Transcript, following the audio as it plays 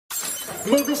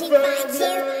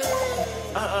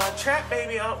Trap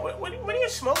baby, what are you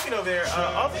smoking over there?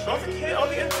 All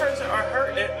the interns are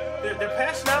hurt. They're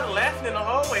passing out and laughing in the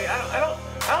hallway. I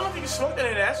don't know if you can smoke any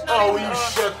of that. That's not even,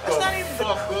 that's not even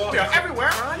fuck up. They're everywhere.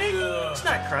 Chronic? Yeah. It's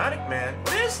not chronic, man.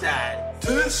 What is that?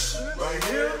 This right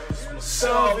here is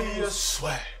salvia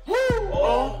swag. Woo!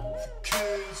 All the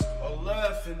kids are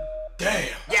laughing. Damn.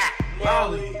 Yeah.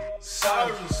 Molly,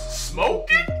 Cyrus,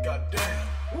 smoking. Goddamn.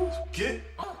 Get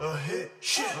a hit.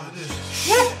 Shit.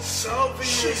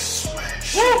 Salvia swag.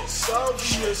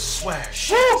 Salvia swag.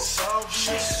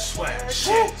 Salvia swag.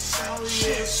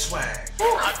 Salvia swag.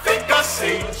 I think I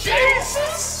seen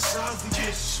Jesus.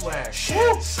 Salvia swag.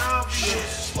 Salvia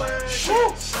swag.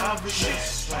 Salvia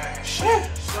swag.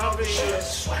 Salvia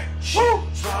swag.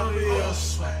 Salvia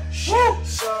swag.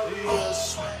 Salvia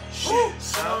swag.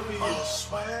 Salvia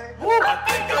swag. I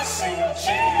think I seen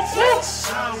Jesus.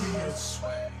 Salvia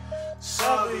swag.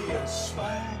 Salvia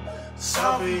swag.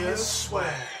 Salvia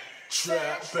swag.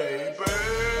 Trap baby.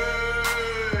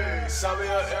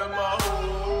 Salvia in my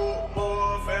hood.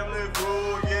 More family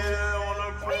group. Yeah, on a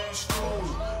preschool.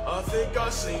 I think I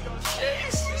seen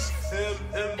Jesus. Him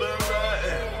in the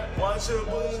Manhattan. Watching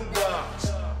Boondocks.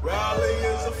 Riley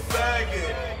is a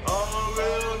faggot. I'm a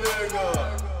real nigga.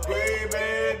 Green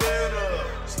bandana.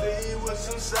 Sleeve with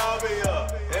some salvia.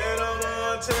 And a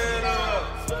Montana.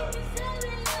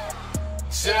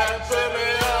 Chat put me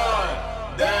on.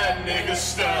 That nigga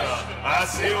stunner. I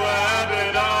see what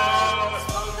happened on.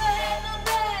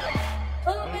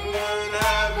 Nothing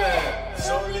happened.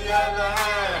 So the other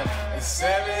hand. It's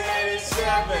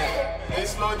 787. They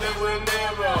smoked it with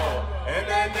Nero. And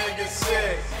that nigga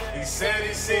sick. He said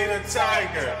he seen a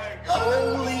tiger.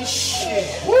 Holy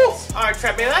shit. Woo! Alright,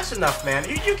 Trap, man, that's enough, man.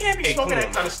 You can't be smoking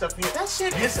that kind of stuff here. That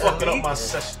shit is fucking illegal. up my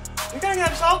session. You're gonna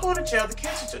have us all going to jail. The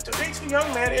kids are way too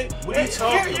young, man. What are you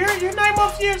talking about? You're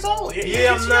 9 years old.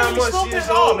 Yeah, I'm 9 years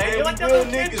old, man. You're like that little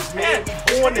niggas, man.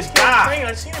 We born to die.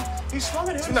 I seen him. He's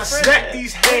smoking his Do not smack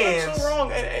these hands. That's so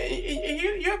wrong.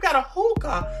 You've got a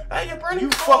hookah. You're burning You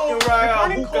coal. fucking right out. You're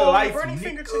burning Hookah coal. life, You're burning nigga.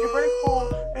 fingertips. You're burning coal.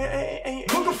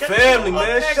 Look at family,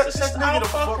 man. Shut this That's nigga the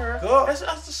fuck up.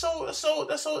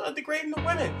 That's so degrading to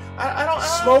women. I don't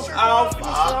Smoke out. I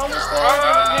don't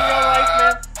understand your life,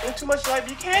 man. There's too much life.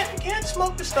 You can't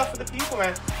smoke this stuff for the people,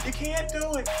 man. You can't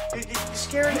do it. You're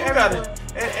scaring everyone.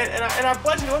 And our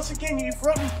budget, once again, you've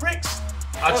written bricks.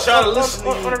 I try to listen to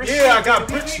you. Yeah, I got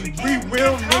bricks. We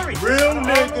real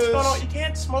niggas. You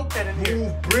can't smoke that in here.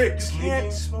 Move bricks, You can't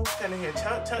nigga. smoke that in here. We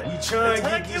trying to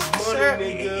get this money,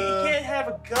 nigga. You can't have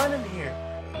a gun in here.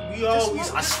 We always,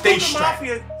 I Just stay smoke the strapped.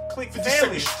 mafia clique 52nd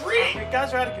family. Street. You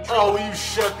guys are out of control. Oh, you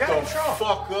shut You're out of the control.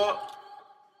 fuck up.